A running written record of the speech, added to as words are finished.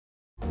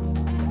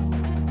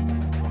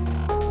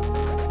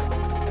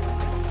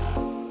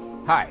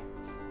Hi,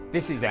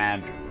 this is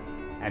Andrew,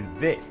 and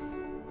this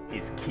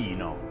is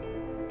Keen On,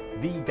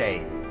 the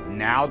daily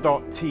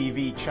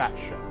now.tv chat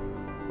show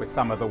with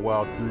some of the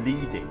world's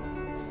leading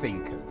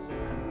thinkers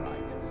and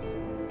writers.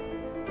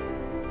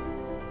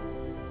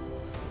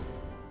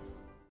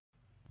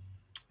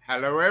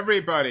 Hello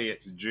everybody,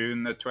 it's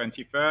June the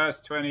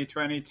 21st,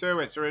 2022.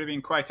 It's already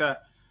been quite what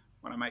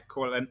I might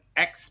call an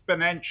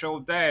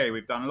exponential day.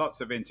 We've done lots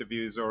of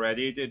interviews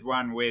already. Did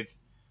one with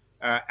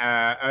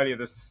earlier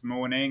this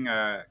morning,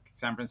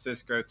 San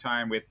Francisco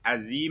time, with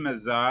Azeem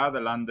Azhar, the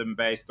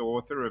London-based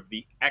author of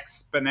The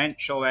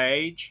Exponential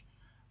Age,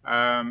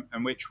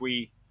 in which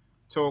we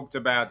talked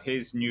about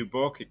his new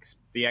book,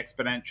 The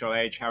Exponential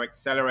Age, how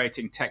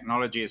accelerating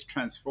technology is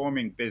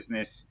transforming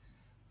business,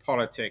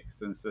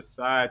 politics, and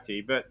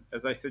society. But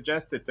as I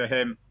suggested to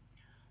him,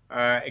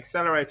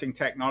 accelerating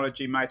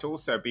technology might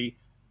also be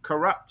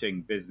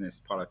corrupting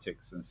business,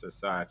 politics, and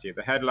society.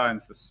 The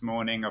headlines this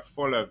morning are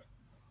full of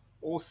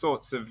all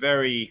sorts of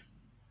very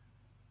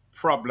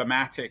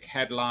problematic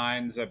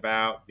headlines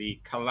about the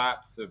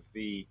collapse of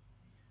the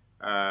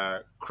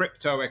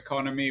crypto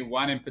economy.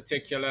 One in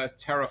particular,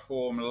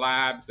 Terraform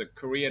Labs, a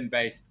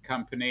Korean-based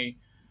company,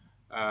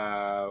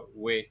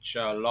 which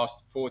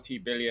lost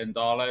 $40 billion.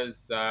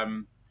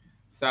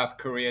 South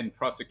Korean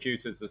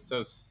prosecutors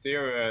are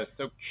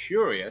so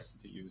curious,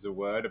 to use a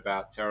word,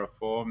 about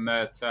Terraform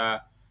that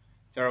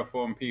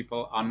Terraform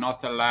people are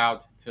not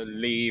allowed to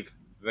leave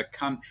the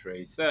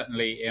country.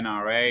 Certainly in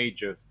our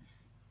age of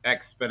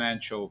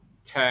exponential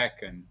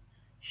tech and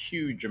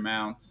huge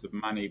amounts of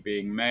money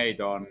being made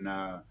on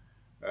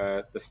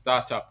the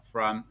startup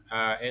front,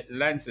 it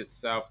lends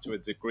itself to a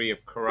degree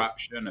of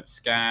corruption, of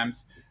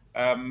scams.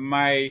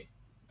 My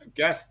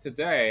guest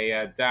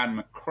today, Dan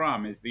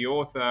McCrum, is the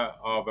author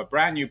of a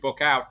brand new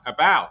book out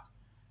about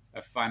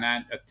a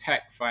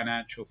tech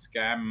financial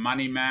scam,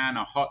 Money Men,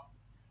 a hot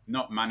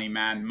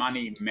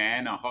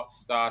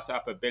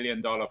startup, $1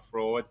 billion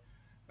fraud,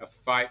 a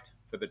fight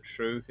for the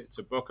truth. It's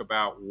a book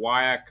about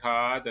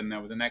Wirecard, and there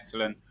was an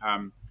excellent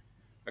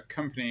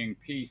accompanying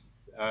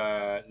piece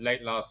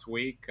late last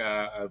week,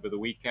 over the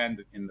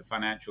weekend, in the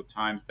Financial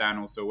Times. Dan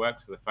also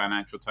works for the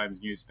Financial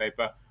Times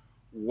newspaper.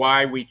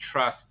 Why We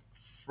Trust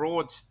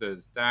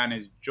Fraudsters. Dan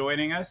is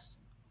joining us.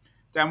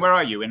 Dan, where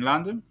are you? In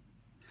London?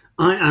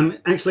 I am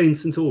actually in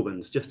St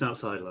Albans, just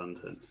outside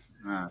London.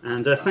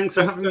 And thanks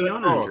for having me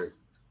on,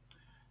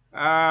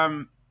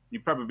 Andrew. You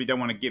probably don't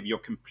want to give your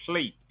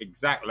complete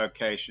exact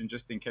location,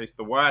 just in case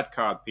the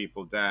Wirecard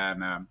people,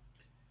 Dan,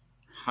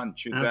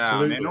 hunt you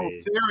Absolutely. down. In all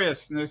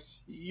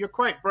seriousness, you're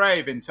quite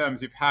brave in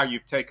terms of how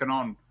you've taken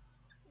on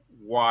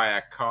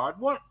Wirecard.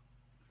 What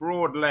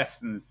broad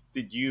lessons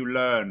did you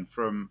learn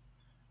from,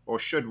 or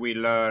should we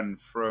learn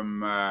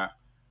from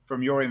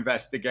your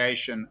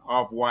investigation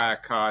of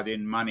Wirecard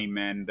in Money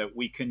Men that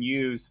we can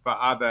use for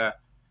other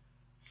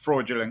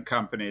fraudulent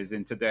companies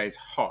in today's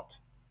hot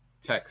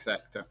tech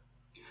sector?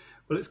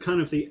 Well, it's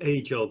kind of the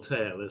age-old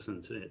tale,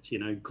 isn't it? You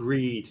know,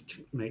 greed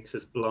makes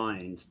us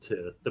blind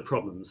to the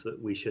problems that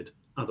we should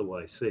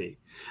otherwise see.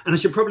 And I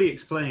should probably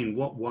explain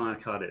what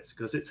Wirecard is,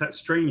 because it's that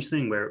strange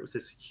thing where it was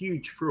this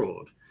huge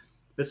fraud,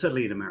 but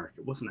certainly in America,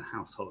 it wasn't a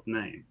household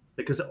name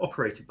because it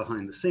operated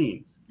behind the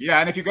scenes. Yeah,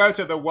 and if you go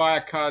to the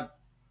Wirecard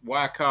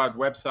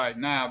website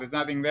now, there's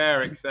nothing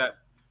there except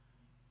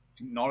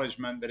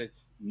acknowledgement that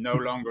it's no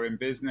longer in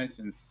business,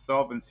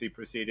 insolvency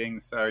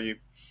proceedings. So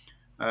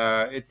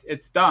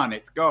it's done,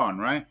 it's gone,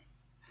 right?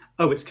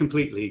 Oh, it's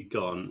completely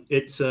gone.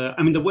 It's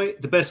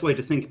the best way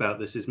to think about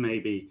this is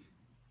maybe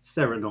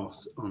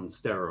Theranos on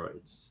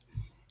steroids.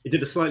 It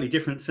did a slightly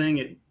different thing.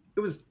 It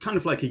was kind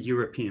of like a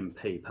European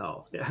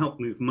PayPal. It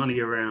helped move money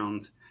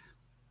around,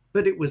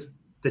 but it was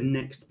the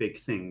next big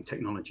thing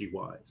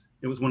technology-wise.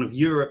 It was one of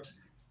Europe's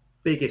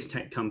biggest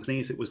tech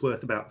companies. It was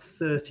worth about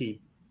 $30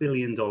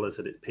 billion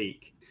at its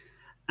peak.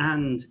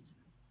 And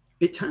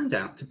it turned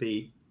out to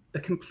be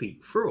a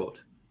complete fraud.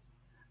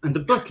 And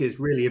the book is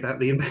really about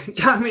the...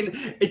 I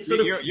mean, it's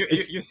sort of...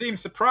 You seem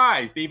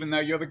surprised, even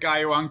though you're the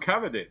guy who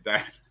uncovered it,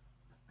 Dan.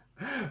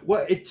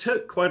 Well, it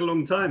took quite a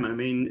long time. I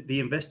mean, the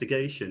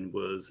investigation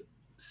was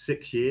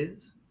 6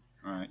 years.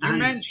 Right.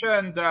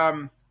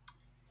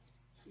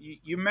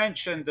 You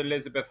mentioned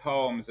Elizabeth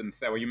Holmes, and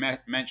you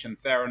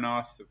mentioned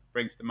Theranos. It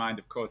brings to mind,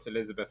 of course,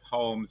 Elizabeth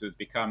Holmes, who's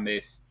become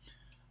this...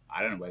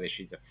 I don't know whether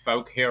she's a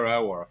folk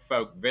hero or a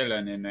folk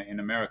villain in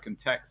American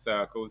tech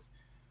circles.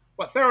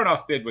 What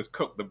Theranos did was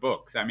cook the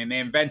books. I mean, they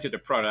invented a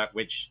product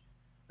which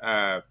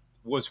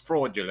was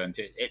fraudulent.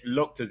 It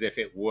looked as if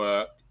it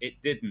worked.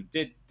 It didn't.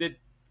 Did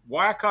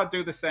Wirecard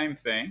do the same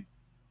thing?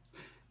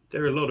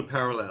 There are a lot of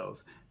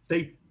parallels.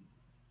 They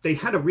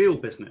had a real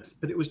business,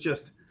 but it was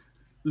just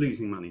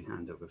losing money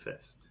hand over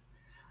fist.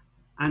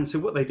 And so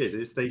what they did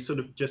is they sort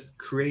of just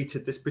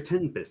created this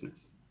pretend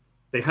business.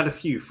 They had a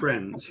few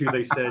friends who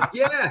they said,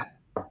 yeah,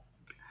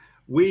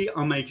 we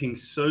are making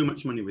so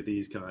much money with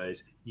these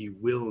guys, you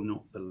will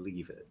not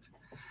believe it.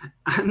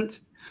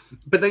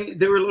 But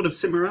there were a lot of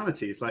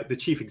similarities, like the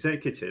chief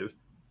executive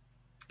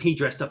He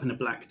dressed up in a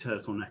black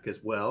turtleneck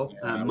as well.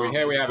 We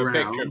have Brown,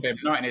 a picture of him,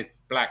 not in his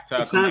black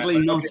turtleneck, sadly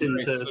but not looking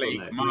in very sleek.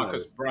 turtleneck.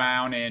 Marcus No.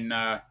 Brown in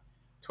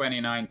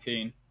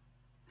 2019.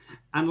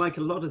 And like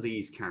a lot of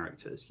these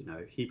characters,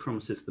 he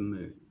promises the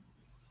moon.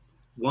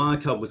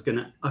 Wirecard was going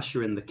to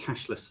usher in the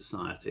cashless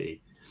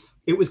society.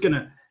 It was going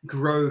to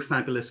grow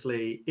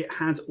fabulously. It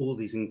had all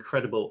these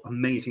incredible,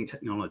 amazing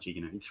technology.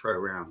 You throw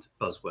around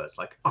buzzwords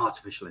like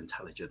artificial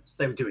intelligence.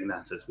 They were doing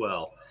that as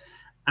well.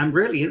 And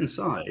really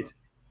inside,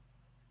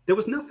 there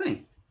was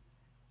nothing.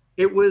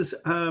 It was,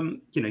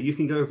 you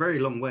can go a very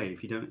long way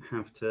if you don't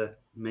have to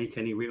make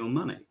any real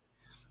money.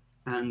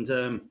 And,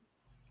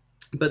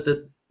 but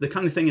the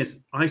kind of thing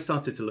is, I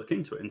started to look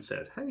into it and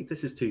said, hey,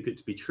 this is too good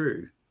to be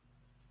true.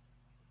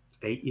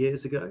 8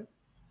 years ago.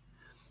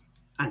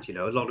 And,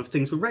 a lot of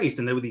things were raised,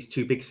 and there were these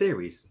two big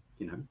theories.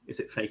 Is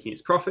it faking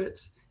its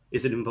profits?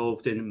 Is it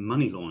involved in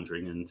money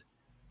laundering and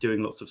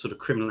doing lots of sort of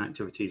criminal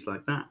activities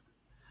like that?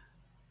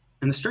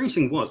 And the strange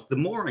thing was, the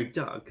more I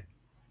dug,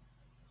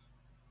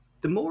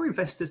 the more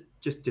investors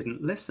just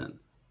didn't listen.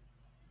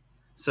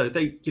 So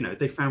they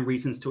found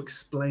reasons to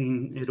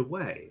explain it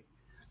away.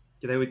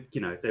 They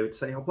would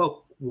say, oh,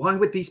 well, why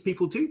would these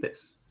people do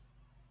this?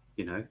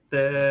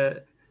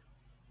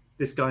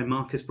 This guy,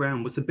 Marcus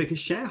Brown, was the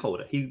biggest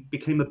shareholder. He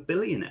became a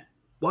billionaire.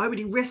 Why would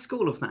he risk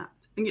all of that?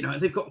 And,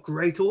 they've got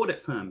great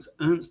audit firms.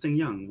 Ernst &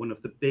 Young, one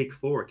of the big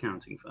four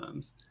accounting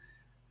firms.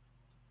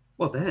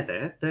 Well, they're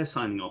there. They're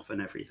signing off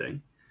and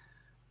everything.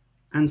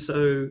 And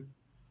so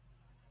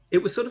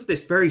it was sort of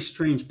this very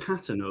strange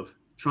pattern of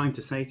trying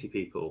to say to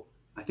people,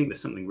 I think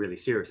there's something really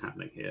serious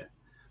happening here.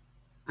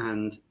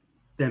 And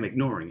them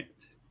ignoring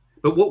it.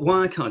 But what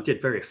Wirecard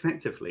did very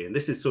effectively, and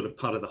this is sort of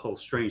part of the whole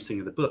strange thing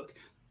of the book,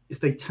 is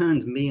they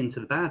turned me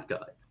into the bad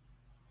guy.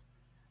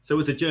 So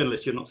as a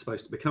journalist, you're not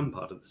supposed to become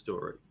part of the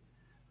story.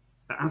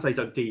 But as I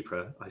dug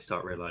deeper, I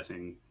start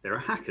realizing there are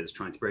hackers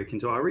trying to break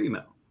into our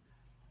email.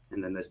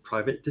 And then there's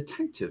private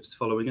detectives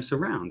following us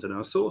around and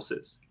our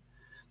sources.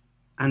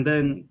 And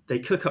then they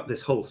cook up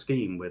this whole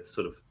scheme with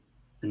sort of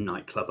a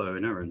nightclub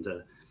owner and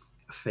a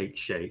fake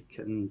sheikh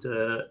and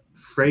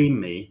frame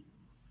me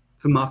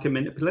for market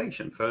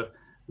manipulation, for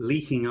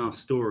leaking our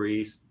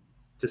stories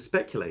to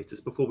speculators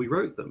before we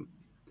wrote them.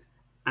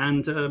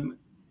 And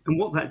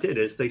what that did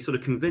is they sort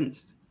of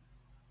convinced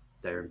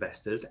their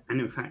investors and,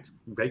 in fact,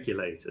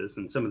 regulators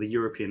and some of the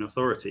European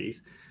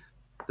authorities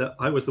that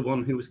I was the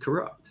one who was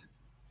corrupt.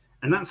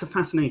 And that's a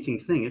fascinating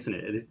thing, isn't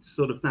it? It's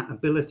sort of that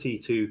ability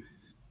to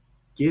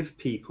give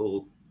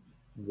people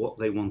what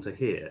they want to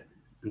hear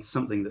and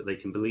something that they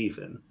can believe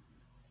in.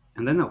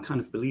 And then they'll kind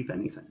of believe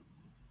anything.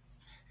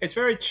 It's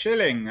very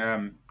chilling.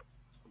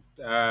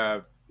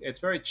 It's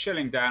very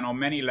chilling, Dan, on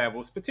many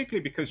levels,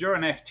 particularly because you're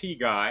an FT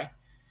guy.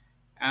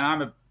 And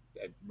I'm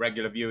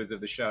regular viewers of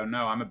the show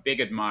know I'm a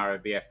big admirer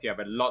of the FT. I've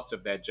had lots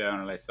of their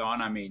journalists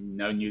on. I mean,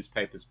 no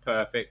newspaper's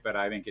perfect, but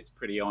I think it's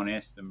pretty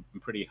honest and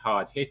pretty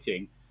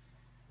hard-hitting.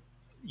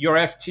 Your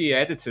FT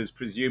editors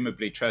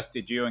presumably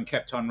trusted you and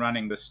kept on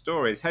running the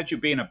stories. Had you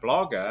been a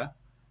blogger,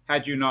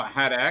 had you not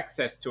had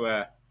access to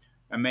a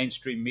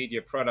mainstream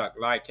media product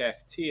like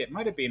FT, it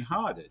might have been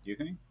harder, do you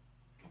think?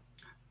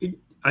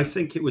 I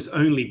think it was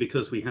only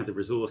because we had the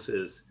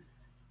resources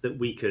that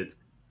we could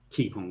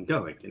keep on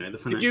going. The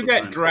financial. Did you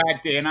get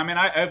dragged in? I mean,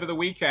 over the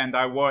weekend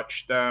I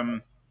watched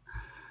All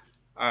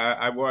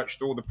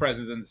the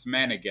President's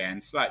Men again.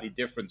 Slightly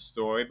different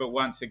story, but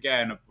once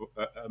again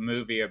a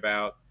movie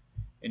about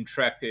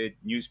intrepid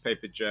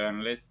newspaper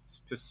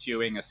journalists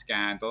pursuing a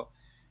scandal,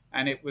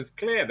 and it was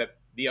clear that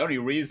the only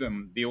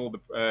reason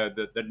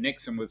that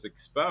Nixon was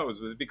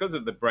exposed was because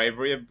of the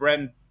bravery of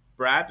Brent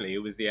Bradley,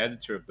 who was the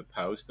editor of the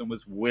Post and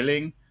was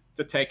willing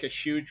to take a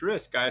huge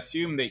risk. I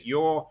assume that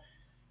your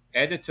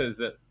editors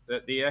at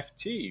the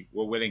FT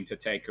were willing to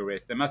take a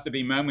risk. There must have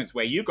been moments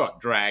where you got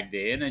dragged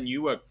in and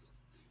you were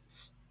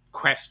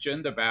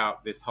questioned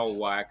about this whole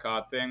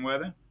Wirecard thing, were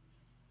there?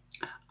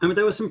 I mean,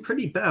 there were some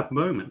pretty bad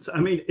moments. I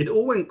mean, it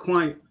all went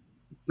quite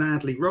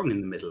badly wrong in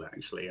the middle,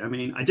 actually. I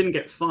mean, I didn't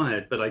get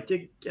fired, but I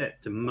did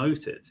get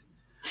demoted.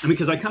 I mean,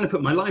 because I kind of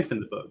put my life in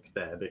the book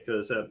there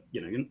because,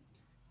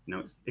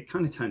 it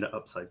kind of turned it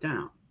upside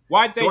down.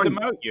 Why'd they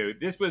demote you?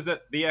 This was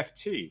at the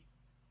FT.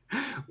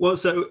 Well,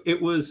 so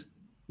it was,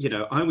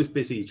 I was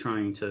busy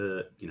trying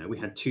to, we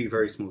had two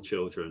very small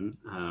children.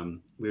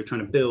 We were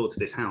trying to build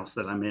this house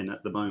that I'm in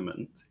at the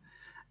moment.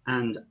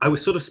 And I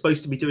was sort of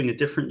supposed to be doing a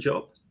different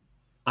job.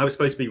 I was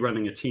supposed to be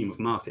running a team of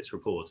markets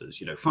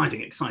reporters,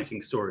 finding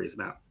exciting stories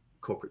about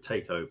corporate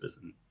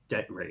takeovers and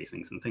debt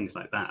raisings and things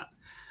like that.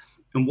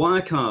 And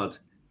Wirecard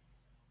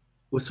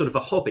was sort of a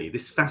hobby,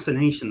 this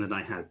fascination that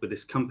I had with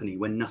this company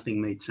when nothing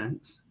made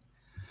sense.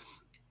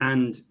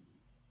 And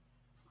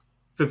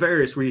for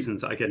various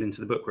reasons, I get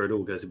into the book where it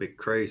all goes a bit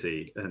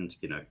crazy and,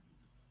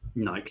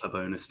 nightclub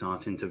owners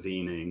start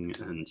intervening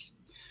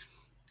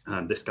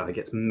and this guy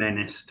gets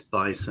menaced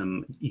by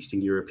some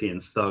Eastern European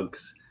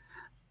thugs.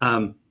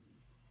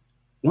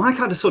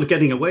 Wirecard is sort of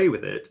getting away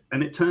with it,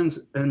 and it turns,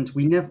 and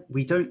we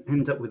don't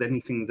end up with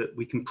anything that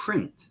we can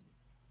print.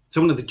 So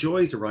one of the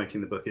joys of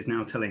writing the book is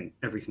now telling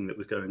everything that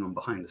was going on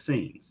behind the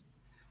scenes.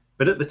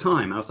 But at the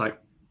time, I was like,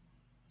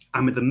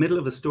 I'm in the middle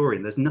of a story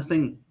and there's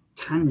nothing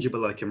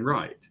tangible I can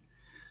write.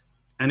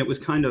 And it was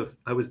kind of,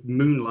 I was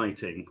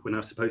moonlighting when I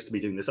was supposed to be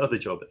doing this other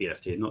job at the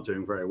FT and not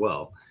doing very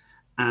well.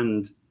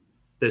 And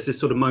there's this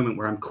sort of moment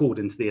where I'm called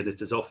into the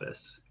editor's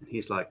office and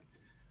he's like,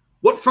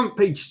 what front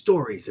page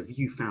stories have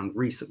you found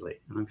recently?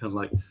 And I'm kind of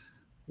like,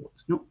 well,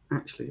 it's not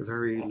actually a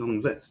very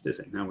long list, is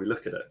it? Now we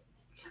look at it.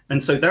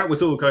 And so that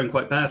was all going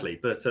quite badly.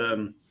 But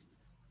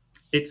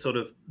it sort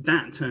of,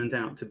 that turned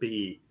out to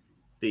be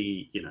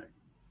the,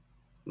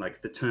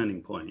 like the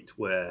turning point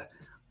where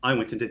I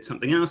went and did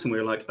something else. And we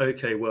were like,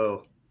 okay,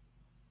 well,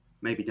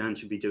 maybe Dan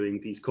should be doing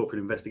these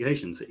corporate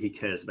investigations that he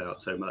cares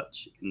about so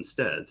much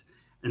instead.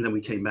 And then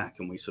we came back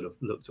and we sort of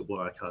looked at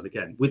Wirecard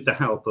again with the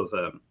help of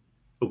a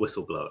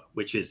whistleblower,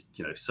 which is,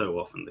 so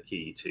often the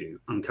key to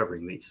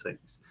uncovering these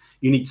things.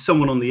 You need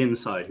someone on the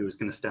inside who is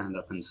going to stand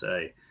up and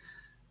say,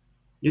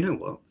 you know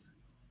what,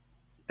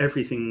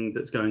 everything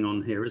that's going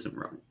on here isn't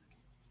right.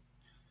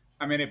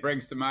 I mean, it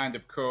brings to mind,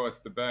 of course,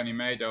 the Bernie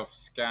Madoff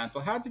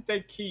scandal. How did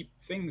they keep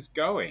things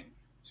going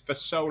for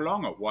so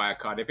long at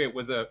Wirecard? If it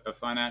was a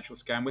financial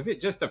scam, was it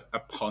just a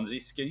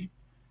Ponzi scheme?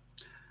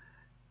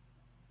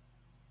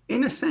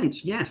 In a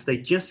sense, yes. They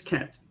just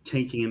kept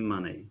taking in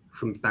money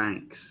from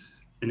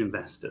banks and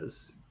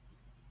investors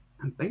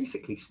and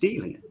basically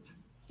stealing it.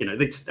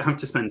 They'd have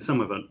to spend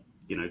some of it,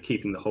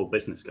 keeping the whole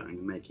business going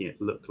and making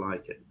it look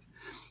like it.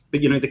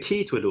 But, the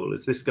key to it all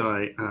is this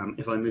guy,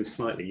 if I move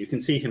slightly, you can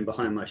see him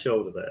behind my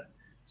shoulder there.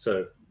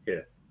 So,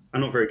 here, I'm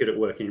not very good at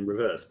working in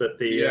reverse, but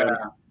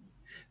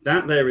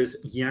that there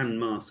is Jan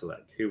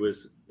Marsalek, who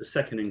was the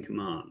second in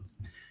command.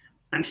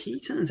 And he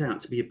turns out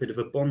to be a bit of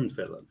a Bond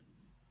villain.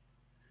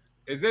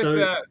 Is this,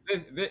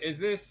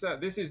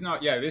 this is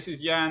not, this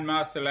is Jan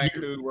Marsalek,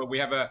 who we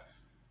have a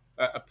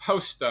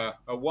poster,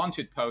 a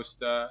wanted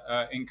poster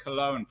in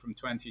Cologne from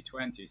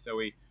 2020. So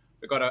we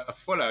got a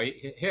fuller.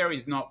 Here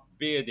he's not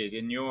bearded.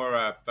 In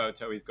your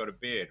photo, he's got a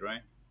beard,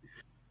 right?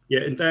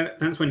 Yeah, and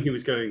that's when he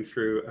was going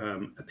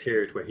through a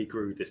period where he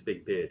grew this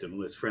big beard, and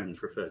all his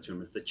friends referred to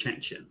him as the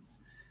Chechen.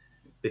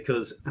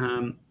 Because,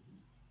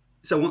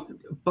 so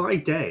by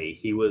day,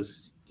 he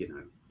was,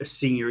 a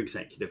senior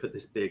executive at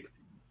this big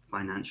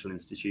financial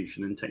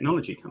institution and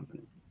technology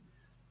company.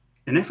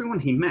 And everyone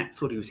he met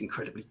thought he was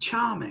incredibly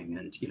charming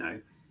and,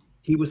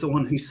 he was the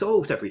one who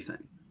solved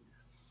everything.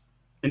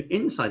 And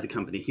inside the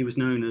company, he was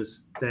known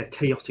as their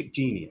chaotic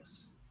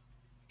genius.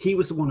 He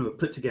was the one who had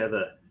put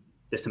together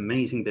this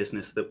amazing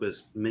business that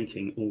was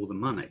making all the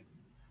money.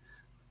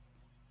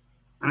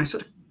 And I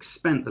sort of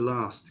spent the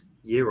last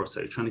year or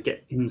so trying to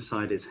get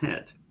inside his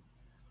head.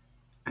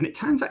 And it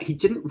turns out he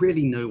didn't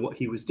really know what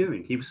he was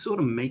doing. He was sort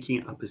of making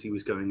it up as he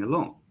was going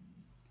along,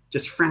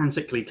 just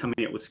frantically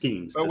coming up with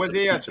schemes. But was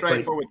he a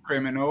straightforward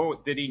criminal?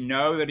 Did he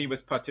know that he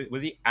was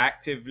he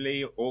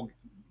actively or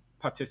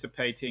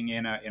participating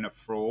in a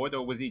fraud,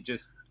 or was he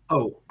just?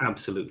 Oh,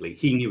 absolutely.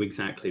 He knew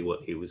exactly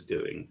what he was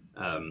doing.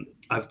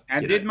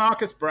 Did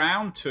Marcus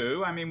Brown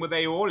too? I mean, were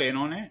they all in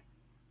on it?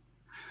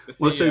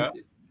 Well, so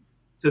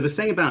the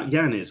thing about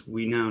Jan is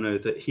we now know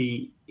that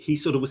he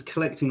sort of was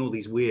collecting all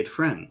these weird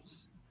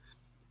friends.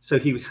 So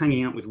he was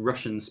hanging out with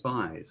Russian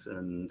spies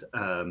and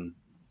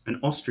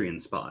Austrian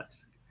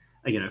spies.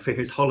 And, for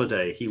his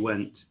holiday, he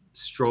went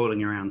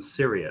strolling around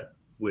Syria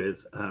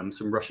with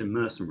some Russian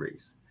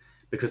mercenaries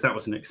because that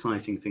was an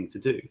exciting thing to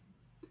do.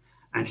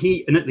 And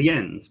at the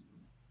end,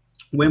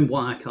 when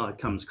Wirecard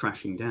comes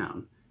crashing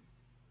down,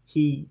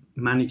 he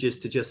manages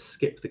to just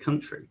skip the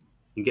country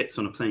and gets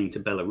on a plane to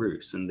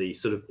Belarus. And the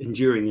sort of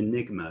enduring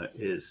enigma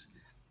is,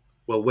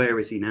 well, where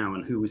is he now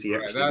and who was he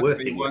actually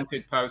working with? That's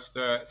the wanted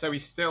poster. So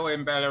he's still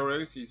in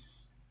Belarus?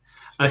 He's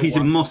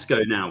in Moscow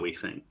now, we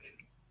think.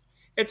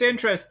 It's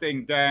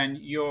interesting, Dan.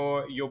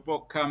 Your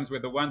book comes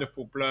with a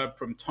wonderful blurb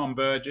from Tom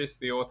Burgess,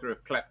 the author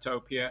of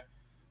Kleptopia.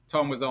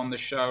 Tom was on the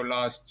show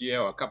last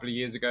year or a couple of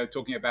years ago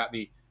talking about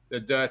the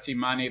dirty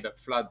money that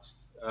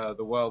floods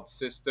the world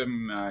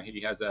system.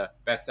 He has a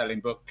best-selling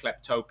book,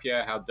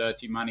 Kleptopia, How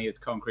Dirty Money is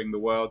Conquering the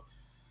World.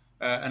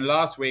 And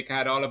last week I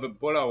had Oliver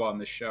Bullough on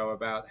the show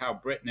about how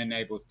Britain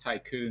enables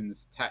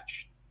tycoons, tax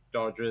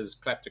dodgers,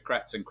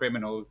 kleptocrats and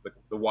criminals,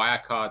 the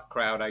Wirecard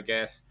crowd, I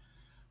guess,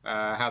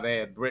 how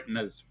Britain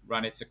has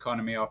run its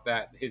economy off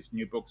that. His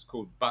new book's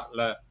called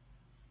Butler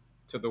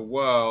to the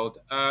World.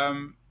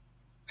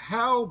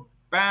 How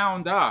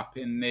bound up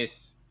in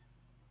this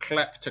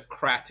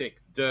kleptocratic,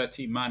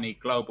 dirty money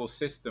global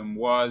system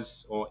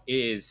was or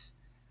is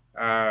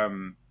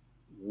Wirecard?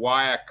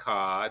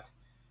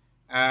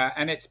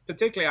 And it's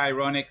particularly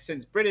ironic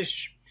since the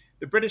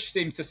British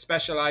seem to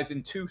specialize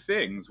in two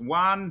things.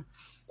 One,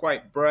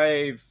 quite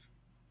brave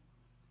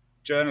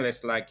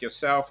journalists like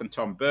yourself and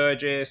Tom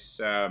Burgess,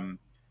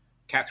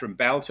 Catherine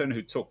Belton,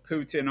 who took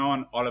Putin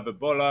on, Oliver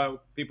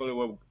Bullough, people who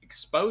were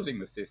exposing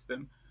the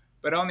system.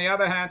 But on the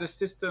other hand, a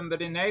system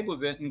that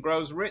enables it and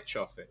grows rich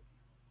off it.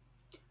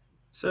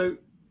 So,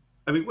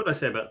 I mean, what I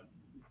say about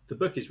the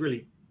book is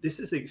really, this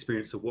is the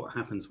experience of what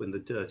happens when the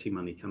dirty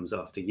money comes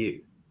after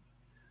you.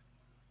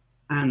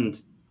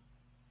 And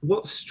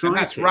what's striking...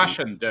 And that's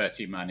Russian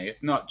dirty money.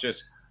 It's not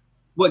just...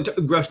 Well,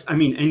 I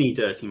mean, any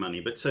dirty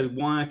money. But so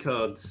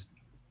Wirecard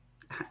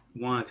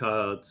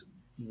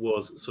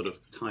was sort of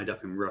tied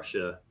up in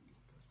Russia.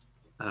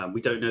 We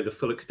don't know the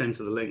full extent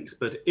of the links,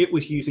 but it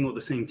was using all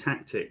the same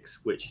tactics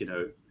which,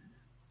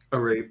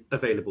 are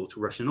available to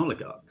Russian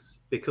oligarchs,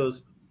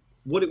 because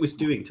what it was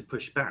doing to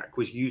push back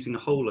was using a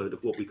whole load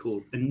of what we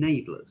call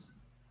enablers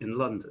in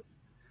London.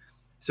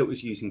 So it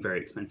was using very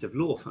expensive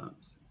law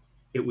firms.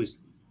 It was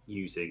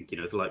using,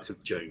 the likes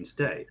of Jones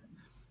Day,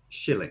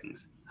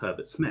 Schillings,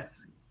 Herbert Smith.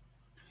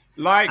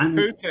 Like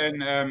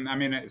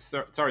Putin,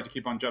 sorry to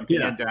keep on jumping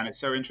in, Dan. It's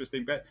so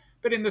interesting. But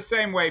in the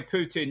same way,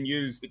 Putin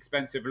used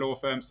expensive law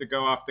firms to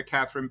go after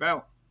Catherine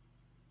Bell.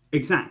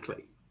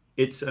 Exactly.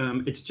 It's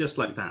just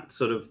like that.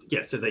 Sort of,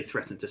 yeah, so they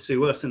threatened to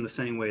sue us in the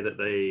same way that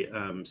they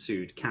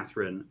sued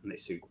Catherine and they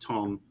sued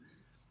Tom.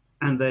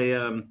 And they,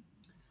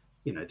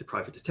 the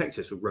private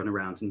detectives would run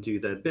around and do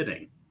their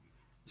bidding.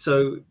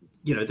 So,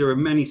 there are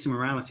many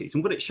similarities.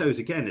 And what it shows,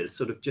 again, is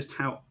sort of just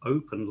how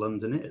open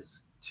London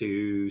is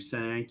to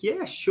saying,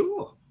 yeah,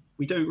 sure,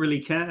 we don't really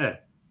care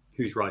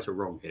who's right or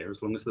wrong here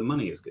as long as the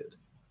money is good.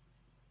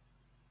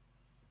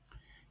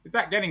 Is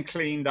that getting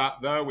cleaned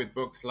up, though, with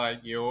books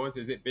like yours?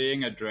 Is it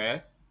being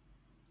addressed?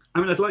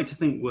 I mean, I'd like to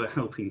think we're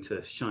helping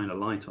to shine a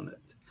light on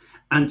it.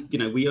 And,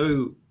 we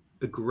owe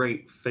a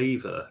great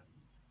favor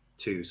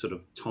to sort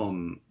of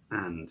Tom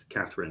and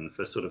Catherine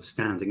for sort of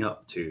standing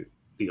up to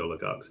the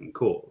oligarchs in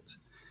court.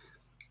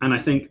 And I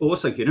think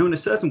also, in a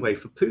certain way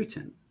for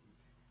Putin,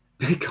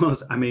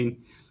 because, I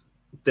mean,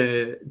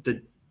 the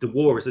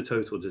war is a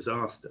total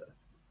disaster.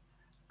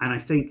 And I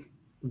think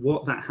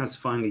what that has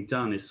finally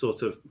done is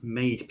sort of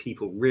made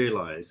people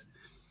realize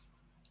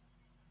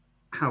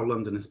how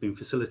London has been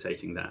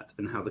facilitating that,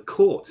 and how the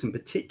courts in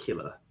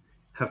particular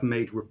have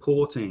made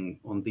reporting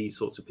on these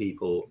sorts of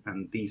people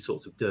and these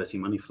sorts of dirty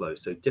money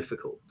flows so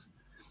difficult.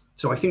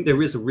 So I think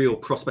there is a real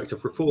prospect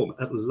of reform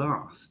at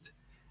last.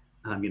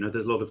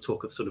 There's a lot of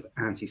talk of sort of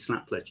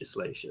anti-SLAPP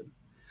legislation.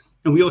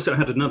 And we also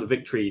had another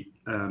victory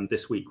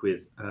this week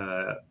with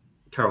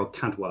Carol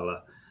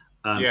Cadwalladr,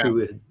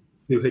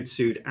 who had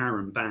sued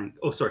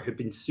had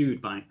been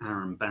sued by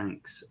Arron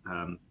Banks.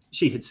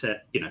 She had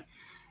said,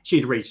 she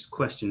had raised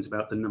questions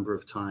about the number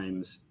of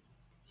times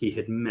he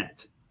had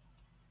met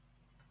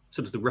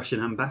sort of the Russian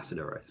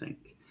ambassador, I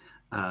think.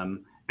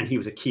 And he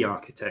was a key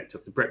architect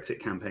of the Brexit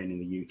campaign in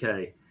the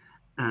UK.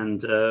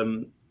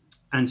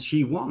 And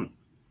she won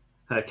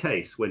her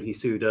case when he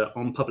sued her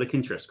on public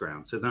interest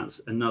grounds. So that's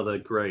another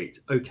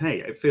great,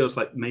 it feels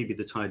like maybe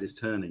the tide is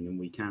turning and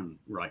we can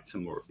write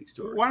some more of these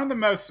stories. One of the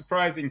most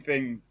surprising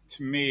things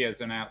to me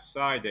as an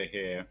outsider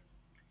here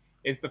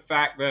is the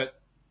fact that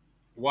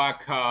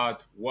Wirecard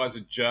was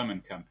a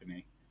German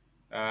company.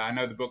 I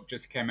know the book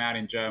just came out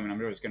in German. I'm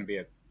sure it's going to be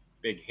a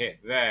big hit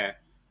there.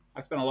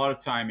 I spent a lot of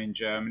time in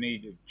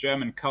Germany.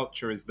 German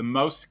culture is the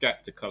most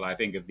skeptical, I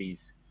think, of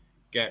these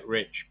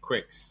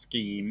get-rich-quick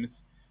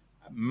schemes.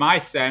 My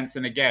sense,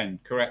 and again,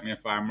 correct me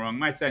if I'm wrong,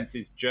 my sense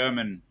is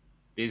German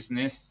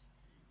business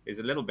is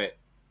a little bit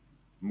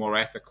more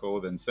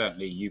ethical than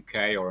certainly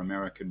UK or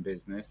American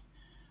business.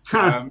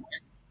 But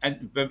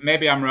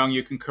maybe I'm wrong,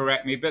 you can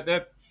correct me. But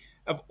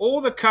of all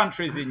the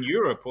countries in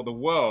Europe or the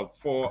world,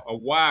 for a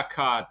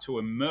Wirecard to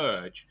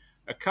emerge,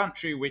 a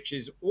country which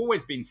has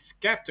always been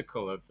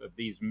skeptical of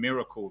these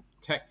miracle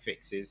tech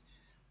fixes,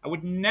 I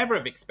would never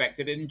have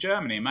expected it in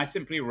Germany. Am I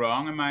simply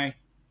wrong? Am I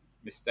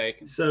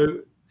mistaken?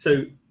 So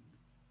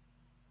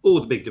all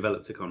the big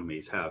developed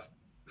economies have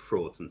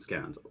frauds and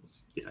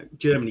scandals.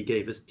 Germany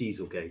gave us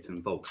Dieselgate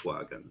and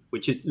Volkswagen,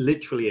 which is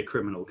literally a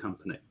criminal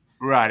company.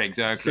 Right,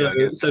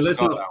 exactly. So let's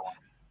not.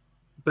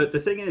 But the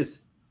thing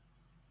is,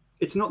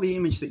 it's not the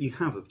image that you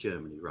have of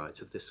Germany, right?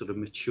 Of this sort of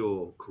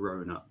mature,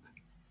 grown-up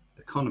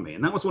economy.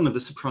 And that was one of the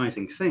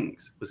surprising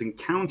things, was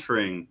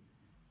encountering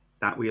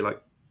that we were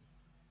like,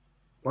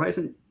 why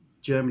isn't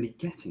Germany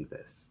getting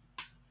this?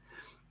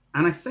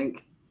 And I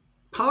think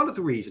part of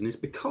the reason is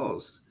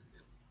because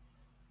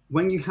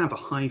when you have a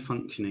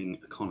high-functioning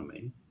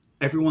economy,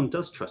 everyone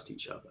does trust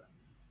each other.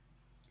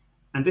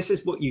 And this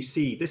is what you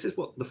see. This is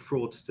what the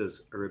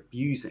fraudsters are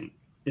abusing.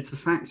 It's the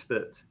fact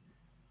that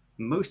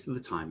most of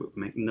the time it would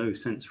make no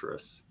sense for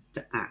us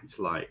to act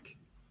like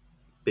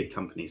big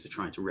companies are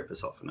trying to rip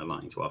us off and are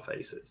lying to our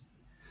faces,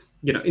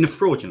 in a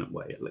fraudulent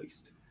way, at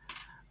least.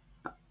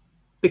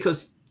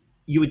 Because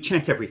you would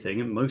check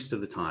everything, and most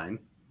of the time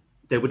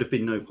there would have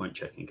been no point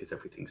checking because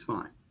everything's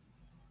fine.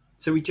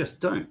 So we just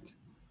don't.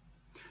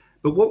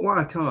 But what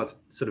Wirecard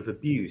sort of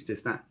abused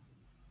is that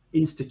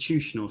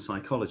institutional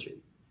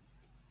psychology,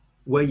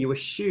 where you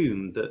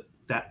assume that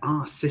there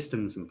are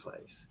systems in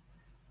place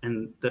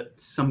and that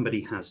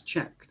somebody has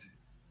checked.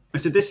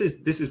 And so this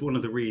is one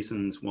of the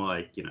reasons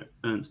why,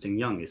 Ernst &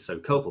 Young is so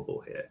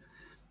culpable here.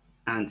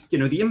 And,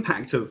 the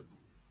impact of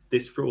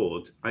this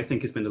fraud, I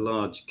think, has been a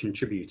large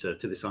contributor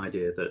to this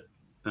idea that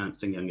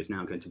Ernst & Young is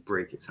now going to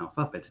break itself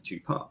up into two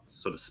parts,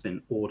 sort of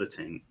spin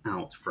auditing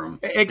out from...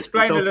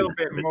 Explain a little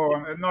bit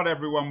more. Not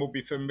everyone will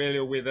be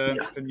familiar with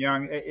Ernst &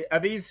 Young. Are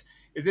these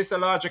Is this a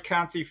large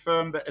accounting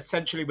firm that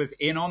essentially was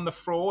in on the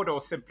fraud, or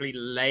simply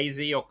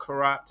lazy or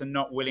corrupt and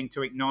not willing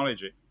to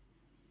acknowledge it?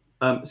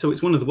 So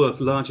it's one of the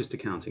world's largest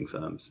accounting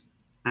firms,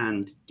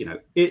 and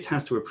it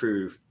has to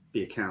approve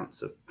the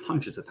accounts of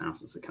hundreds of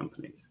thousands of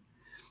companies.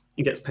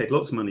 It gets paid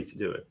lots of money to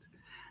do it.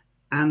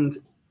 And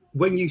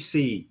when you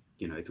see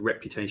the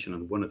reputation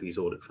of one of these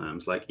audit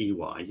firms like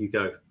EY, you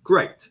go,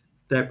 great,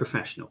 they're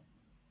professional.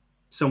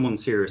 Someone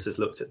serious has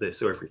looked at this,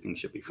 so everything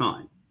should be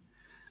fine.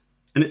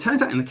 And it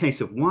turned out in the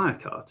case of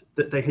Wirecard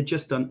that they had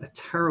just done a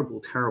terrible,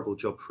 terrible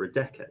job for a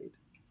decade.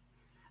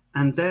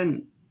 And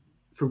then,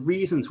 for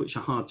reasons which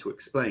are hard to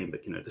explain,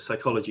 but the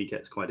psychology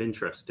gets quite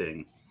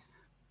interesting,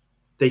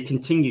 they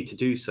continue to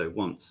do so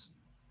once,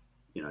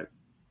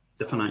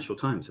 the Financial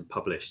Times have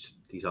published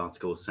these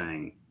articles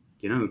saying,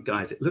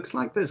 guys, it looks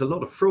like there's a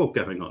lot of fraud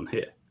going on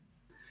here.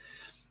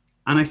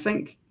 And I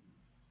think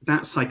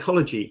that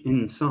psychology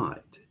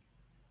inside,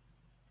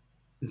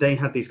 they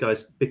had these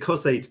guys,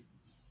 because they'd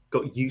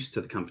got used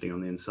to the company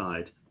on the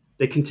inside,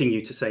 they continue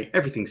to say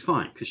everything's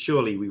fine, because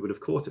surely we would have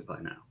caught it by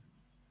now.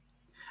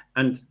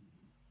 And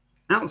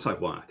outside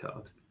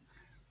Wirecard,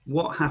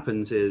 what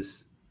happens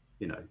is,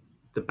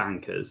 the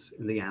bankers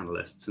and the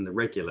analysts and the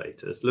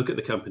regulators look at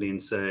the company and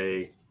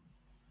say,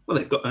 well,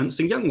 they've got Ernst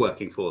 & Young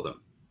working for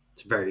them.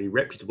 It's a very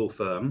reputable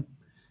firm.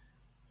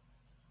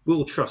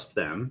 We'll trust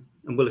them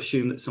and we'll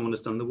assume that someone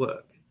has done the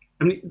work.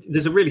 I mean,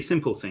 there's a really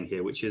simple thing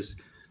here, which is,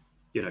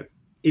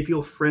 if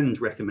your friend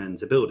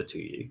recommends a builder to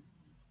you,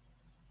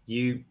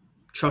 you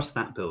trust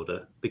that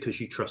builder because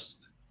you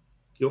trust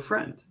your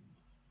friend.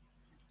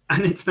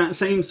 And it's that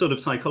same sort of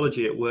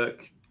psychology at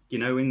work,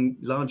 in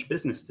large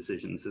business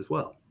decisions as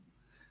well.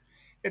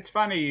 It's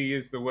funny you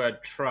use the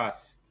word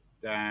trust,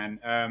 Dan.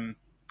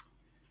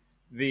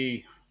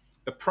 The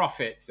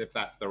prophets, if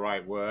that's the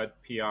right word,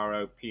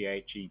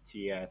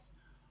 PROPHETS,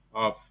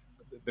 of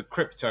the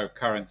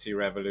cryptocurrency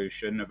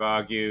revolution have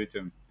argued,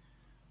 and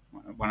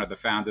one of the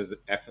founders of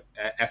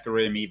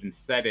Ethereum even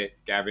said it,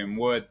 Gavin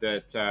Wood,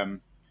 that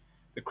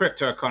the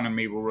crypto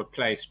economy will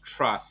replace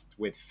trust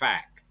with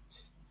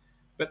facts.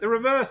 But the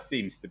reverse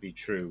seems to be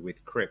true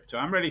with crypto.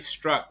 I'm really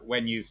struck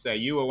when you say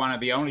you were one of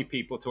the only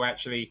people to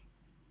actually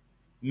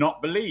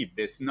not believe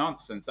this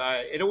nonsense.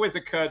 It always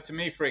occurred to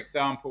me, for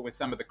example, with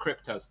some of the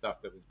crypto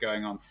stuff that was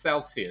going on,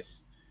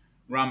 Celsius,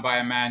 run by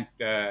a man,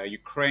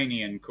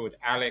 Ukrainian called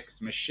Alex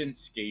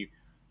Mashinsky,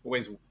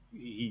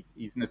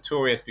 he's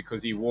notorious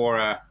because he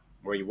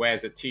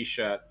wears a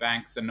t-shirt,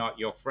 "Banks are not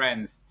your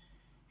friends."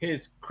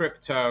 His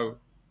crypto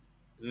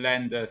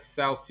lender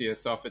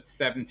Celsius offered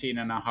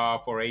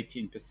 17.5 or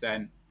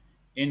 18%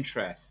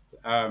 interest.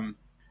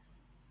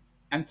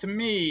 And to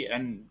me,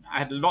 and I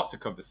had lots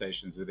of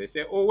conversations with this,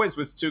 it always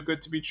was too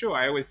good to be true.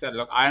 I always said,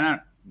 look, I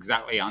don't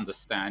exactly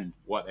understand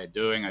what they're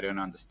doing. I don't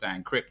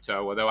understand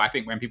crypto. Although I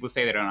think when people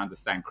say they don't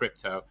understand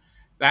crypto,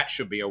 that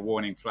should be a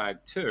warning flag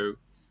too.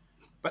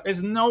 But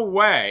there's no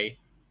way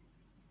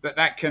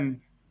that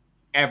can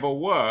ever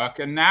work.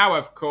 And now,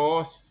 of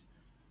course,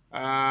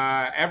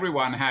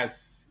 everyone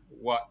has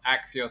what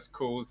Axios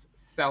calls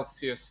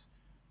Celsius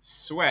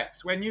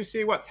sweats. When you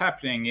see what's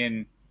happening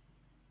in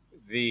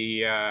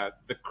the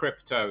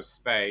crypto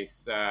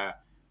space,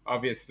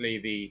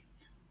 obviously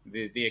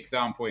the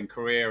example in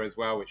Korea as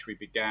well, which we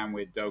began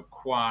with, Do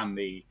Kwon,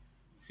 the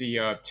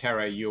CEO of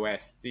Terra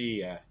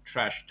USD, a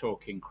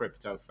trash-talking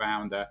crypto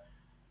founder.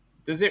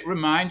 Does it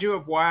remind you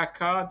of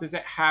Wirecard? Does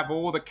it have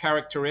all the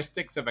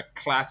characteristics of a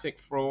classic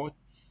fraud?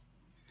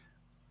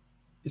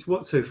 It's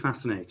what's so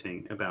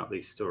fascinating about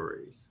these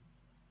stories,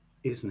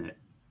 isn't it?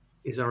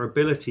 Is our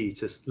ability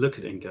to look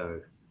at it and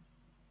go,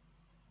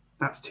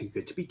 that's too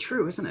good to be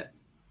true, isn't it?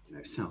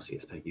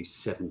 Celsius paid you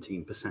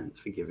 17%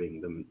 for giving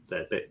them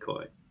their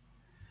Bitcoin.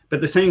 But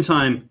at the same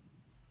time,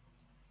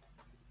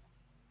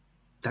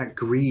 that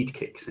greed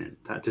kicks in,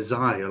 that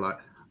desire, like,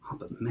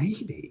 but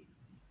maybe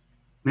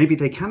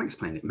they can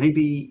explain it.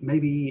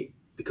 Maybe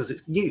because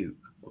it's new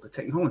or the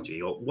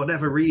technology or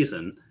whatever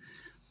reason,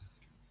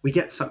 we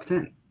get sucked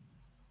in.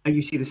 And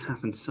you see this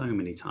happen so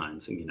many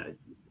times. And,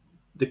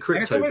 the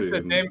crypto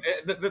boom.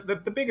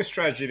 The biggest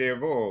tragedy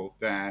of all,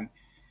 Dan,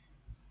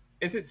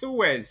 is it's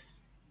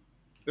always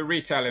the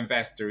retail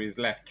investor is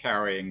left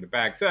carrying the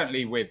bag.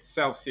 Certainly with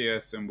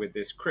Celsius and with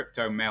this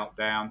crypto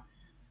meltdown,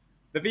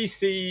 the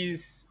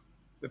VCs,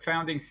 the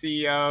founding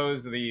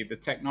CEOs, the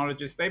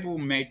technologists, they've all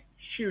made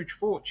huge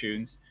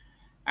fortunes.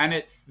 And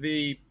it's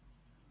the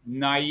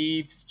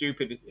naive,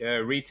 stupid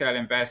retail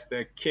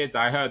investor, kids.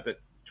 I heard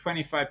that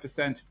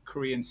 25% of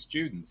Korean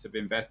students have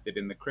invested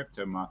in the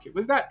crypto market.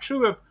 Was that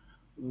true of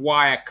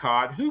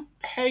Wirecard? Who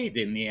paid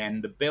in the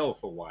end the bill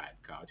for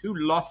Wirecard? Who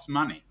lost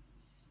money?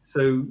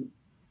 So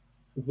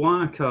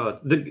Wirecard,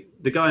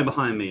 the guy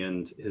behind me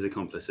and his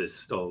accomplices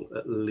stole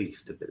at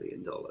least $1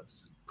 billion,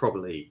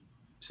 probably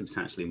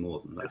substantially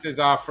more than that. This is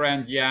our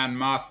friend Jan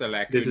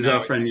Marsalek. This is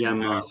our friend Jan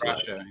Marsalek.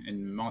 Russia,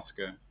 in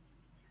Moscow.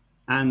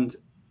 And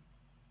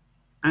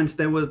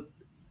there were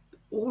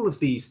all of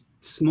these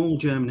small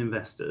German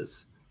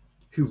investors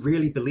who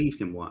really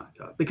believed in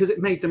Wirecard because it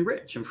made them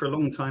rich. And for a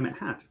long time it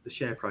had. The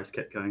share price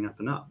kept going up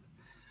and up.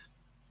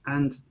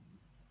 And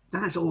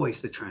that's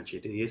always the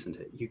tragedy, isn't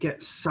it? You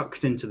get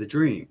sucked into the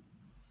dream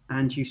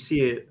and you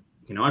see it.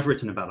 I've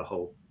written about a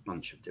whole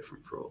bunch of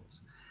different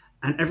frauds.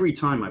 And every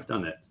time I've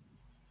done it,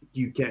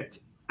 you get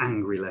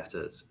angry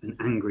letters and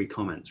angry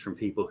comments from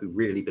people who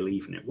really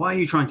believe in it. Why are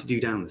you trying to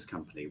do down this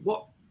company?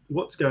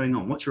 What's going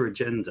on? What's your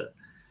agenda?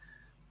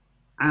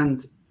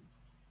 And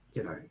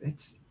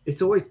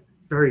it's always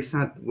very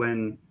sad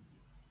when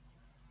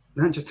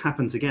that just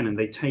happens again, and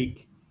they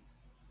take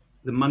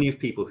the money of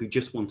people who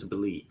just want to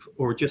believe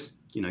or just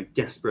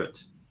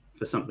desperate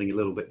for something a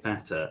little bit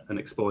better and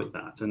exploit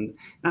that. And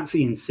that's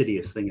the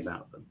insidious thing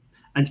about them.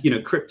 And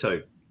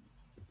crypto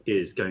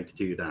is going to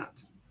do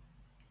that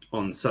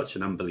on such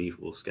an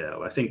unbelievable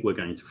scale. I think we're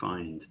going to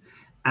find,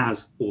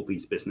 as all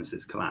these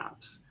businesses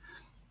collapse,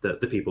 that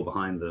the people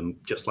behind them,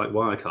 just like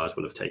Wirecard,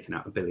 will have taken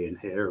out $1 billion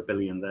here, $1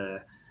 billion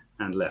there,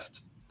 and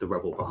left the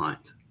rubble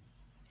behind.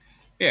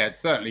 Yeah,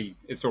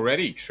 it's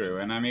already true.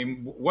 And I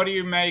mean, what do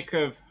you make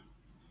of?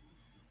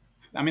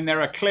 I mean,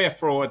 there are clear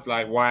frauds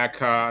like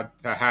Wirecard,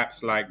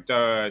 perhaps like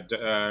Do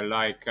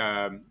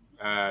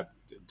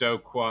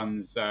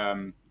Kwon's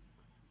Terra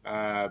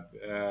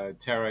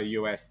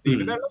USD,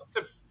 but there are lots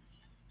of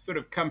sort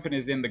of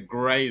companies in the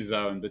gray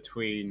zone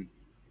between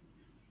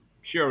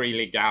pure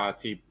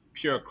illegality,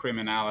 pure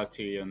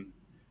criminality, and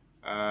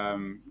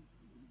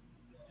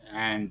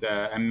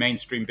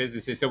mainstream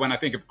businesses. So when I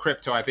think of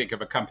crypto, I think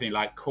of a company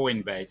like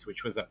Coinbase,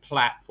 which was a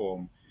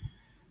platform,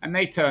 and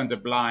they turned a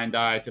blind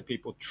eye to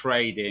people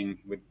trading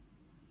with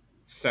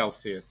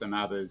Celsius and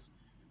others.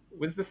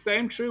 Was the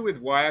same true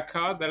with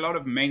Wirecard? There are a lot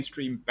of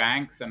mainstream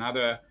banks and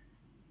other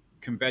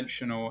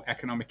conventional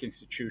economic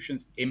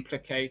institutions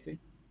implicated.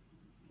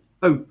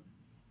 Oh,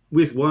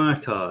 with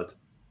Wirecard,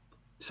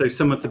 so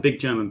some of the big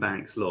German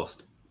banks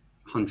lost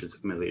hundreds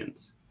of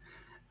millions.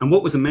 And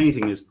what was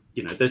amazing is,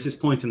 there's this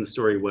point in the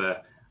story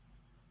where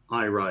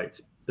I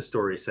write a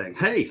story saying,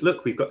 hey,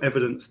 look, we've got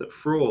evidence that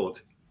fraud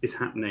is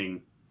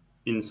happening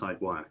inside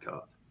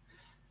Wirecard.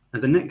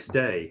 And the next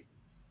day,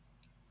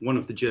 one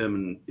of the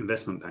German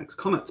investment banks,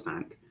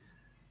 Commerzbank,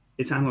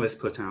 its analysts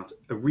put out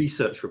a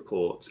research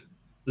report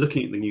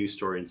looking at the news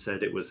story and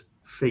said it was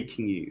fake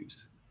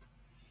news.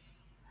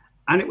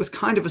 And it was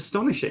kind of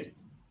astonishing.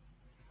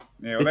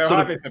 Yeah, well, they're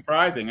hardly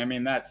surprising. I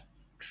mean, that's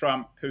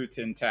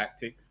Trump-Putin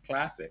tactics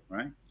classic,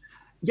 right?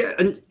 Yeah,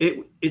 and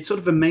it's sort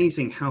of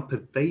amazing how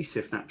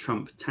pervasive that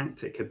Trump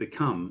tactic had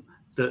become,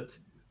 that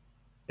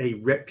a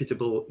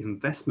reputable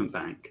investment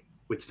bank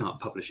would start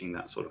publishing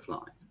that sort of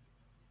line.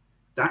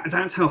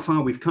 That's how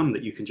far we've come,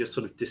 that you can just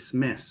sort of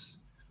dismiss,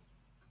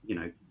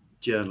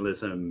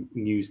 journalism,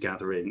 news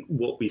gathering,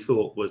 what we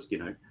thought was,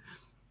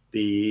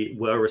 the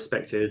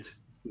well-respected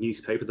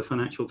newspaper, the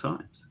Financial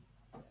Times.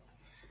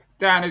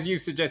 Dan, as you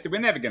suggested, we're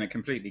never going to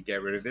completely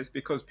get rid of this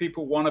because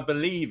people want to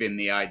believe in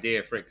the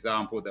idea, for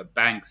example, that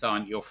banks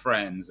aren't your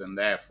friends and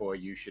therefore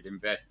you should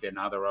invest in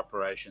other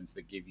operations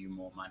that give you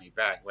more money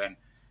back, when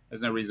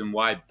there's no reason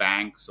why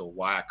banks or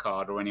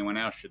Wirecard or anyone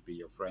else should be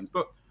your friends.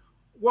 But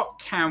what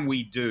can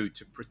we do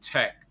to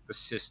protect the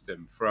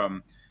system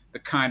from the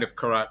kind of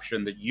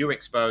corruption that you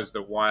exposed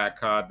at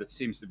Wirecard, that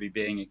seems to be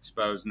being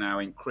exposed now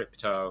in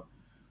crypto,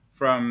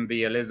 from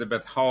the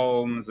Elizabeth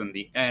Holmes and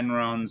the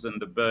Enrons and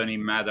the Bernie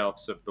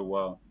Madoffs of the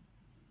world?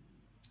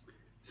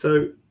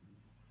 So,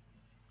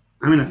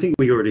 I think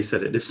we already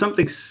said it. If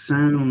something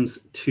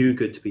sounds too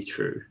good to be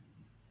true,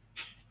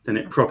 then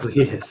it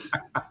probably is.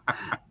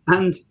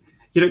 And,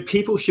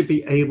 people should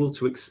be able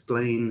to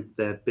explain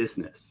their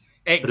business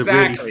at a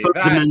really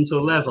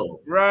fundamental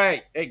level.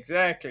 Right,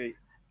 exactly.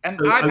 And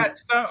so I've had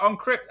on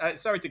crypto,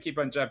 sorry to keep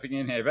on jumping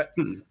in here, but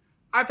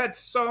I've had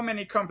so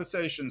many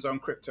conversations on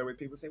crypto with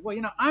people say, well,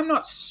 I'm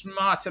not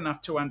smart enough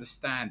to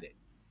understand it.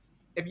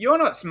 If you're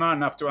not smart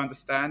enough to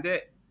understand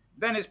it,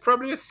 then it's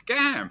probably a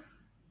scam.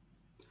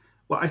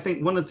 Well, I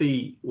think one of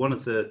the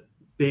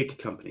big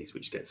companies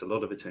which gets a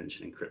lot of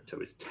attention in crypto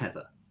is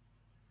Tether.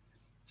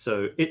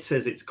 So it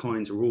says its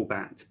coins are all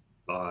backed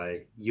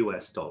by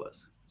US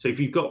dollars. So if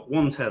you've got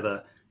one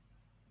Tether,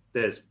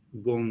 there's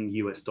 $1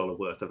 US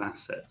worth of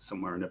assets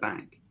somewhere in a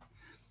bank.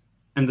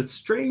 And the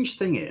strange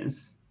thing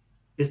is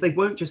they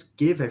won't just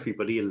give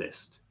everybody a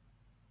list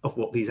of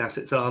what these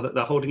assets are that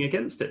they're holding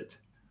against it,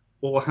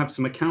 or have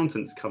some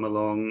accountants come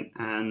along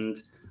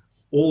and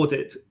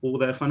audit all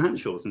their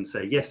financials and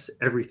say, yes,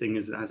 everything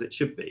is as it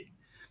should be.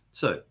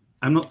 So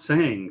I'm not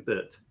saying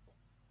that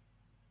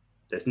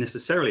there's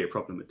necessarily a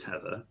problem with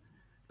Tether,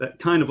 but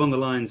kind of on the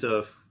lines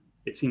of,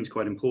 it seems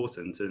quite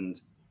important, and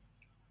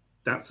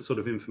that's the sort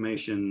of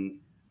information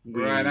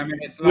right. I mean,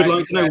 it's like, we'd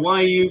like to know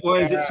why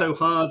is it so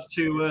hard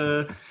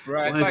to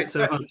right. Why is it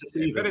so hard to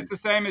see them? But it's the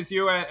same as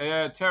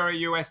Terra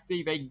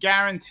USD. They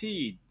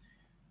guaranteed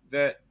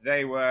that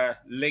they were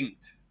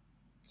linked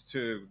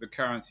to the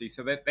currency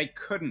so that they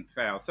couldn't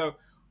fail. So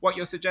what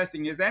you're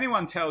suggesting is,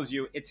 anyone tells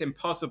you it's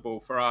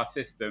impossible for our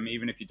system,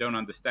 even if you don't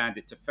understand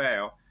it, to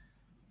fail,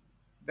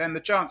 then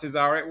the chances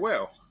are it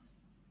will.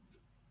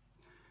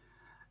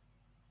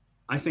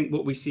 I think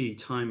what we see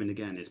time and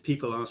again is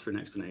people ask for an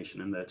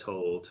explanation and they're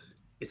told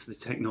it's the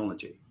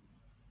technology.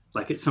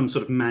 like it's some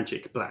sort of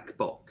magic black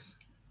box.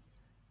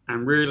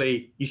 And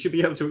really, you should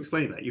be able to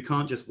explain that. You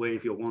can't just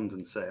wave your wand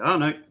and say, oh,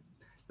 no,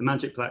 the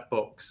magic black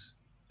box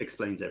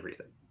explains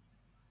everything.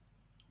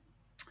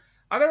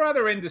 Are there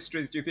other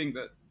industries, do you think,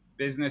 that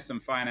business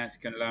and finance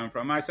can learn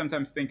from? I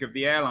sometimes think of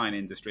the airline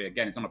industry.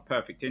 Again, it's not a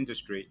perfect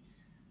industry,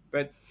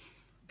 but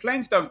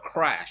planes don't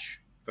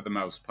crash for the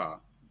most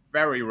part.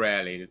 Very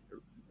rarely.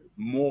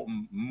 More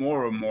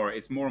and more,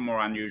 it's more and more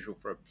unusual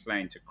for a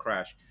plane to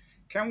crash.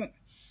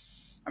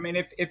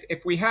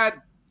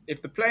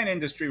 If the plane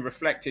industry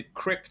reflected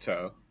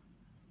crypto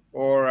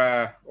or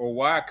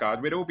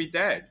Wirecard, we'd all be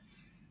dead.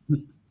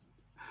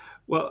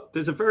 Well,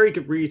 there's a very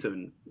good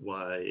reason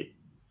why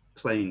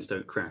planes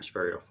don't crash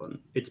very often.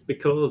 It's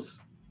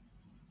because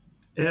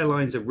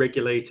airlines are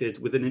regulated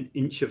within an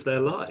inch of their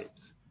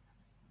lives.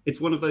 It's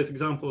one of those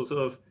examples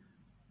of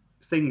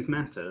things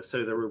matter,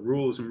 so there are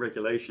rules and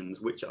regulations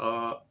which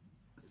are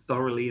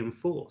thoroughly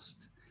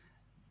enforced.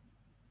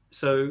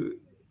 So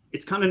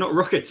it's kind of not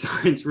rocket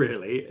science,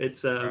 really.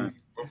 It's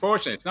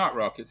unfortunately, it's not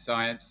rocket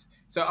science.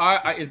 So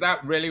is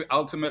that really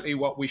ultimately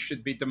what we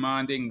should be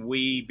demanding,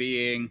 we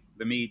being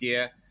the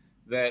media,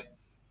 that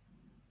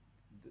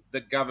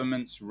the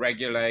governments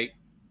regulate,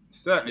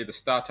 certainly the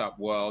startup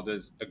world,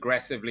 as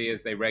aggressively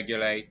as they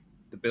regulate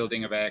the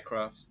building of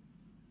aircraft?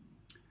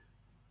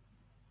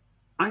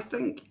 I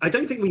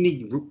don't think we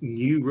need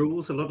new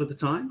rules a lot of the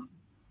time.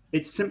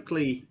 It's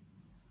simply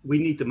we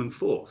need them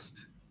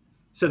enforced.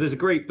 So there's a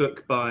great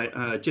book by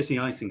Jesse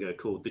Eisinger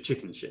called The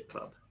Chicken Shit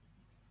Club,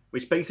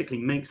 which basically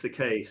makes the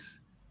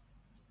case,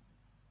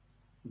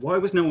 why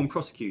was no one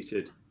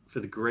prosecuted for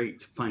the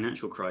great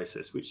financial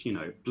crisis, which,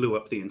 blew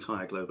up the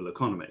entire global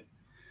economy?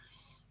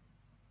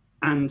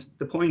 And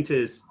the point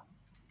is,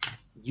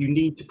 you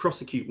need to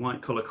prosecute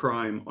white-collar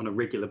crime on a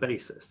regular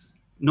basis,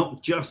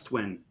 not just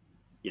when,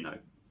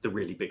 the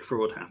really big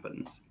fraud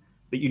happens,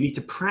 but you need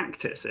to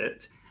practice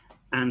it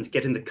and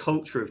get in the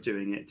culture of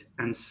doing it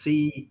and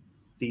see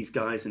these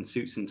guys in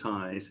suits and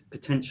ties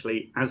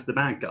potentially as the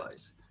bad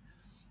guys.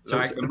 So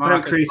like the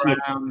Marcus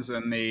Browns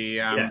and the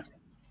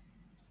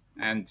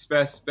and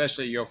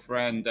especially your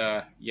friend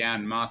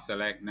Jan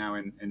Marsalek now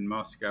in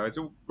Moscow. It's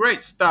all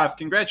great stuff.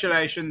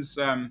 Congratulations,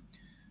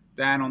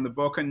 Dan, on the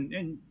book,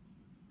 and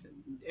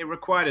it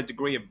required a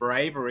degree of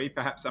bravery.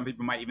 Perhaps some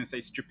people might even say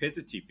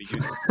stupidity for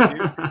you to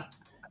do.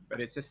 But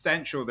it's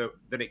essential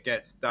that it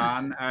gets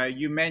done.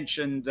 You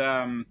mentioned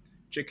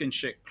Chicken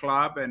Shit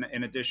Club, and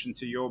in addition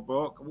to your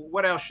book,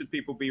 what else should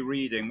people be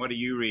reading? What are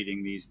you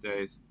reading these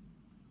days?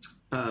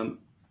 Well,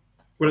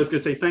 I was going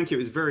to say thank you. It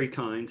was very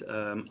kind.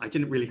 I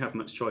didn't really have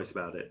much choice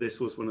about it. This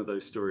was one of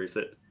those stories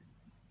that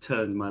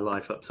turned my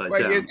life upside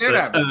down. Well, you did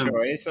have a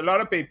choice. A lot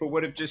of people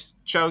would have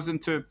just chosen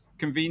to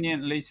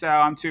conveniently say,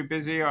 I'm too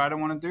busy or I don't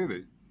want to do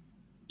this.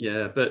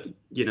 Yeah, but,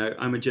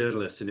 I'm a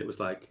journalist, and it was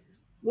like,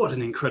 what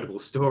an incredible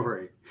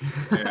story.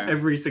 Yeah.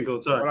 Every single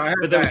time. Well, I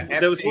hope but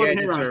there was one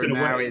here I was going to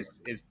now is,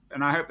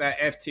 and I hope that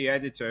FT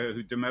editor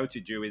who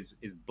demoted you is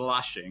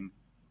blushing.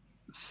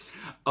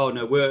 Oh,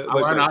 no, I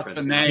won't ask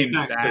for names,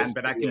 Dan,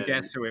 but I can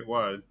guess who it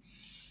was.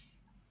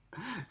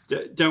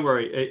 Don't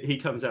worry, he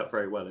comes out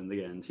very well in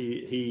the end.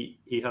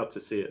 He helped to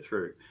see it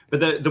through.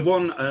 But the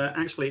one,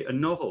 actually, a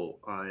novel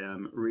I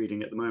am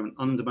reading at the moment,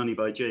 Under Money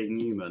by Jay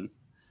Newman,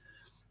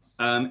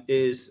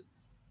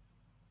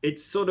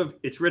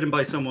 it's written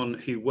by someone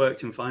who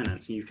worked in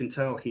finance, and you can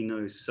tell he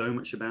knows so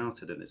much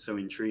about it, and it's so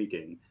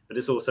intriguing. But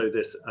it's also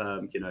this,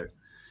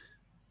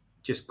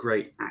 just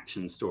great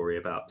action story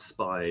about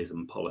spies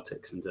and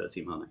politics and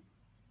dirty money.